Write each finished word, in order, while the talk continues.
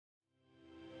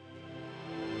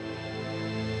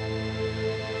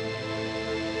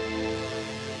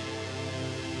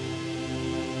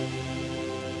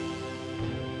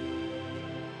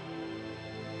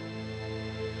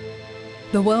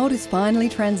The world is finally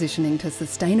transitioning to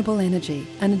sustainable energy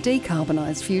and a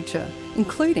decarbonised future,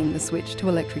 including the switch to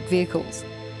electric vehicles,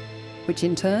 which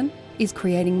in turn is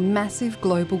creating massive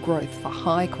global growth for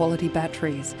high-quality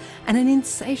batteries and an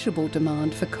insatiable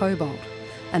demand for cobalt,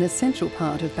 an essential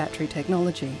part of battery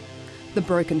technology. The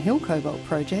Broken Hill Cobalt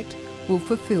Project will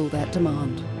fulfil that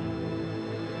demand.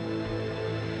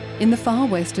 In the far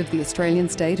west of the Australian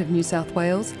state of New South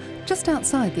Wales, just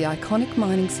outside the iconic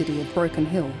mining city of Broken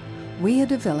Hill, we are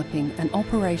developing an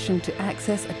operation to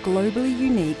access a globally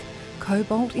unique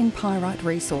cobalt in pyrite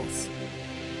resource.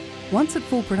 Once at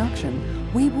full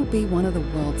production, we will be one of the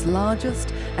world's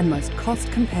largest and most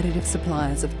cost-competitive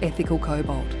suppliers of ethical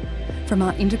cobalt. From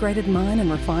our integrated mine and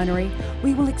refinery,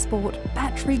 we will export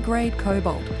battery-grade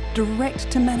cobalt direct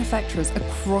to manufacturers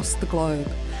across the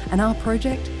globe, and our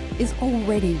project is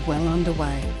already well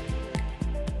underway.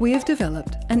 We have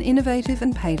developed an innovative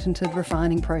and patented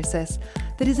refining process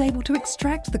that is able to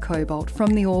extract the cobalt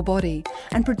from the ore body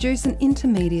and produce an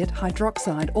intermediate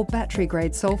hydroxide or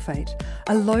battery-grade sulfate,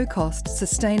 a low-cost,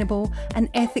 sustainable and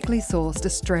ethically sourced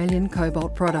Australian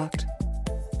cobalt product.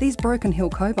 These Broken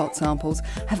Hill cobalt samples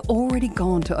have already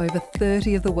gone to over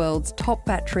 30 of the world's top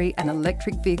battery and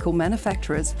electric vehicle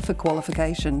manufacturers for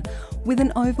qualification, with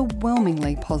an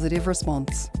overwhelmingly positive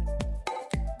response.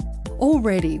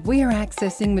 Already, we are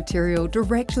accessing material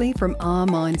directly from our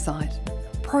mine site,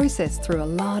 processed through a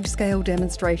large-scale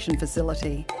demonstration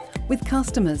facility, with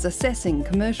customers assessing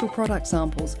commercial product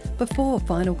samples before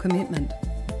final commitment.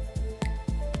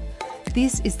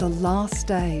 This is the last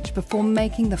stage before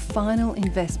making the final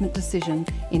investment decision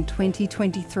in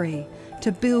 2023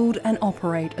 to build and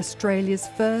operate Australia's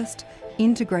first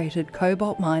integrated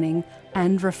cobalt mining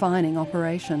and refining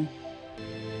operation.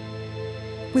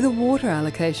 With a water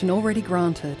allocation already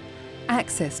granted,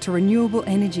 access to renewable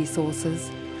energy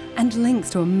sources, and links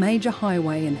to a major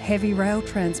highway and heavy rail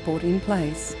transport in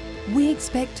place, we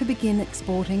expect to begin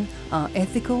exporting our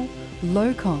ethical,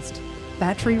 low-cost,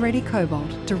 battery-ready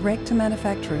cobalt direct to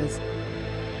manufacturers.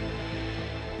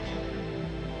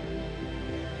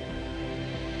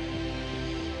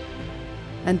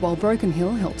 And while Broken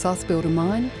Hill helps us build a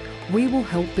mine, we will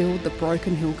help build the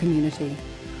Broken Hill community,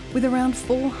 with around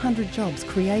 400 jobs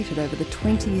created over the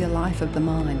 20-year life of the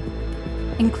mine,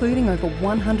 including over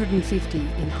 150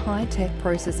 in high-tech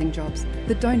processing jobs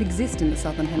that don't exist in the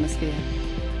Southern Hemisphere.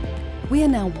 We are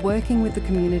now working with the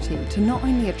community to not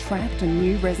only attract a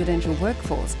new residential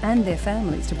workforce and their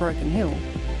families to Broken Hill,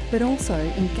 but also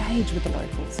engage with the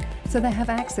locals so they have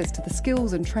access to the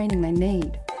skills and training they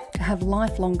need to have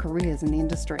lifelong careers in the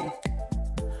industry.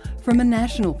 From a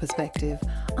national perspective,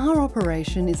 our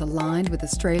operation is aligned with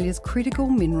Australia's critical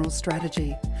minerals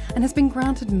strategy and has been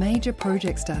granted major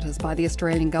project status by the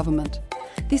Australian government.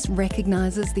 This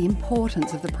recognises the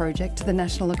importance of the project to the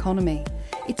national economy,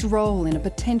 its role in a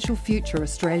potential future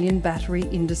Australian battery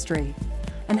industry,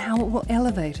 and how it will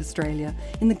elevate Australia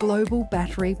in the global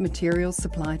battery materials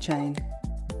supply chain.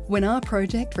 When our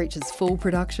project reaches full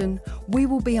production, we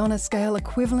will be on a scale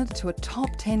equivalent to a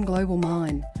top 10 global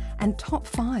mine and top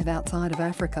 5 outside of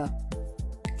Africa.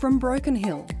 From Broken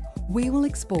Hill, we will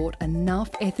export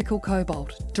enough ethical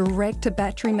cobalt direct to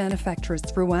battery manufacturers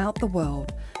throughout the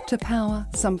world to power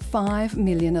some 5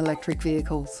 million electric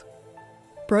vehicles.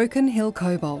 Broken Hill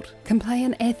Cobalt can play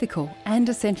an ethical and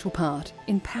essential part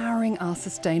in powering our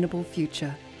sustainable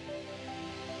future.